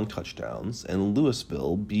 2 long touchdowns, and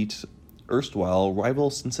Louisville beat erstwhile rival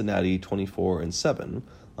Cincinnati 24-7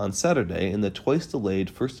 on Saturday in the twice-delayed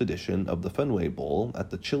first edition of the Fenway Bowl at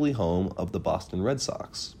the chilly home of the Boston Red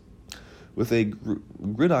Sox. With a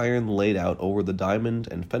gridiron laid out over the diamond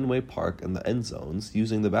and Fenway Park and the end zones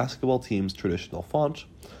using the basketball team's traditional font,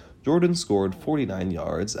 Jordan scored 49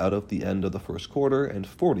 yards out of the end of the first quarter and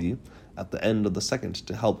 40 at the end of the second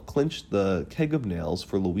to help clinch the keg of nails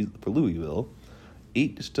for Louisville,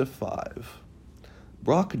 8-5.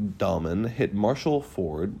 Brock Dahlman hit Marshall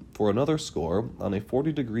Ford for another score on a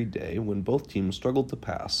 40-degree day when both teams struggled to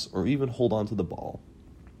pass or even hold on to the ball,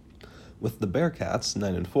 with the Bearcats,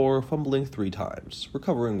 9-4, fumbling 3 times,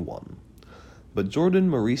 recovering 1. But Jordan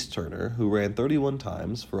Maurice Turner, who ran 31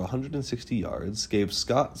 times for 160 yards, gave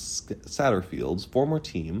Scott Satterfield's former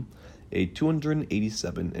team a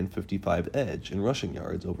 287-55 edge in rushing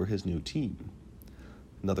yards over his new team.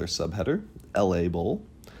 Another subheader, LA Bowl.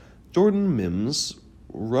 Jordan Mims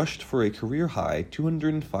rushed for a career-high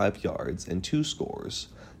 205 yards and 2 scores.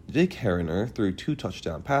 Jake Herriner threw 2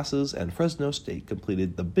 touchdown passes, and Fresno State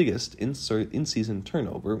completed the biggest in-season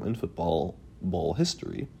turnover in Football Bowl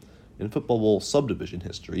subdivision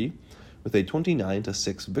history, with a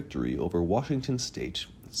 29-6 victory over Washington State,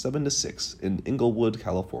 7-6 in Inglewood,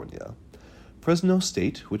 California. Fresno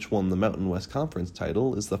State, which won the Mountain West Conference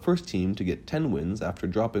title, is the first team to get 10 wins after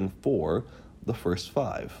dropping 4 the first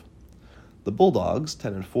 5. The Bulldogs,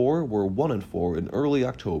 10-4, were 1-4 in early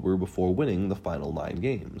October before winning the final 9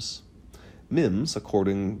 games. Mims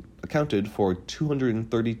accounted for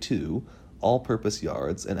 232 all-purpose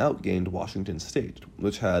yards and outgained Washington State,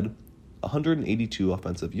 which had 182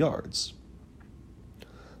 offensive yards.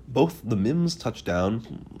 Both the Mims touchdowns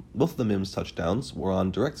were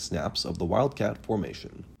on direct snaps of the Wildcat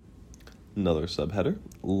formation. Another subheader,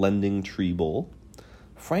 Lending Tree Bowl.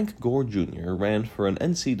 Frank Gore Jr. ran for an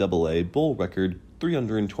NCAA Bowl record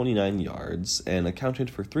 329 yards and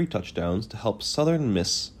accounted for 3 touchdowns to help Southern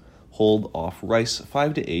Miss hold off Rice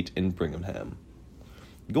 5-8 in Birmingham.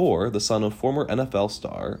 Gore, the son of former NFL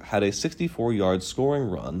star, had a 64-yard scoring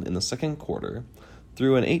run in the second quarter,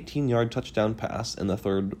 threw an 18-yard touchdown pass in the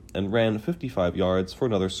third, and ran 55 yards for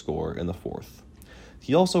another score in the fourth.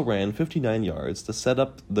 He also ran 59 yards to set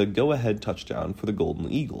up the go-ahead touchdown for the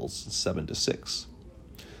Golden Eagles, 7-6.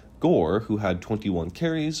 Gore, who had 21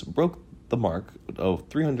 carries, broke the mark of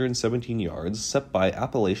 317 yards set by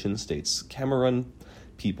Appalachian State's Cameron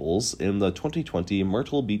Peoples in the 2020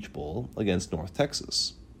 Myrtle Beach Bowl against North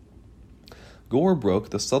Texas. Gore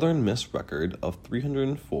broke the Southern Miss record of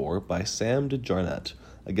 304 by Sam DeJarnette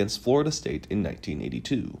against Florida State in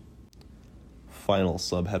 1982. Final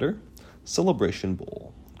subheader, Celebration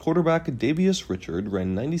Bowl. Quarterback Davius Richard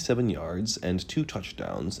ran 97 yards and 2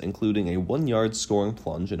 touchdowns, including a 1-yard scoring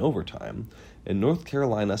plunge in overtime, and North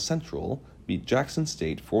Carolina Central beat Jackson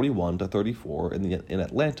State 41-34 in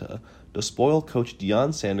Atlanta to spoil Coach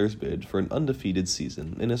Deion Sanders' bid for an undefeated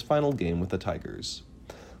season in his final game with the Tigers.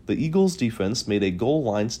 The Eagles' defense made a goal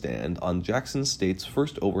line stand on Jackson State's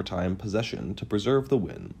first overtime possession to preserve the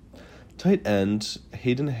win. Tight end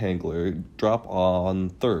Hayden Hangler dropped on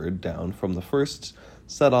third down from the first,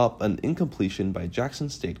 set up an incompletion by Jackson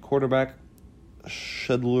State quarterback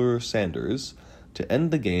Shedler Sanders to end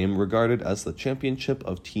the game, regarded as the championship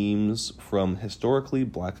of teams from historically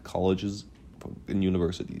black colleges and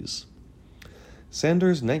universities.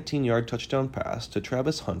 Sanders' 19-yard touchdown pass to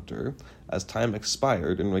Travis Hunter as time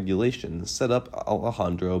expired in regulation set up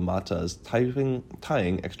Alejandro Mata's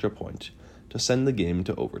tying extra point to send the game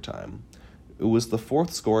to overtime. It was the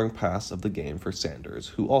 4th scoring pass of the game for Sanders,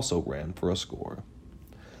 who also ran for a score.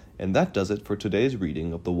 And that does it for today's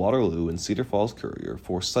reading of the Waterloo and Cedar Falls Courier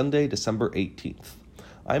for Sunday, December 18th.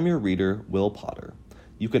 I'm your reader, Will Potter.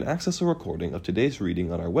 You can access a recording of today's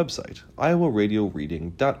reading on our website,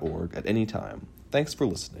 iowaradioreading.org, at any time. Thanks for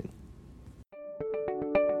listening.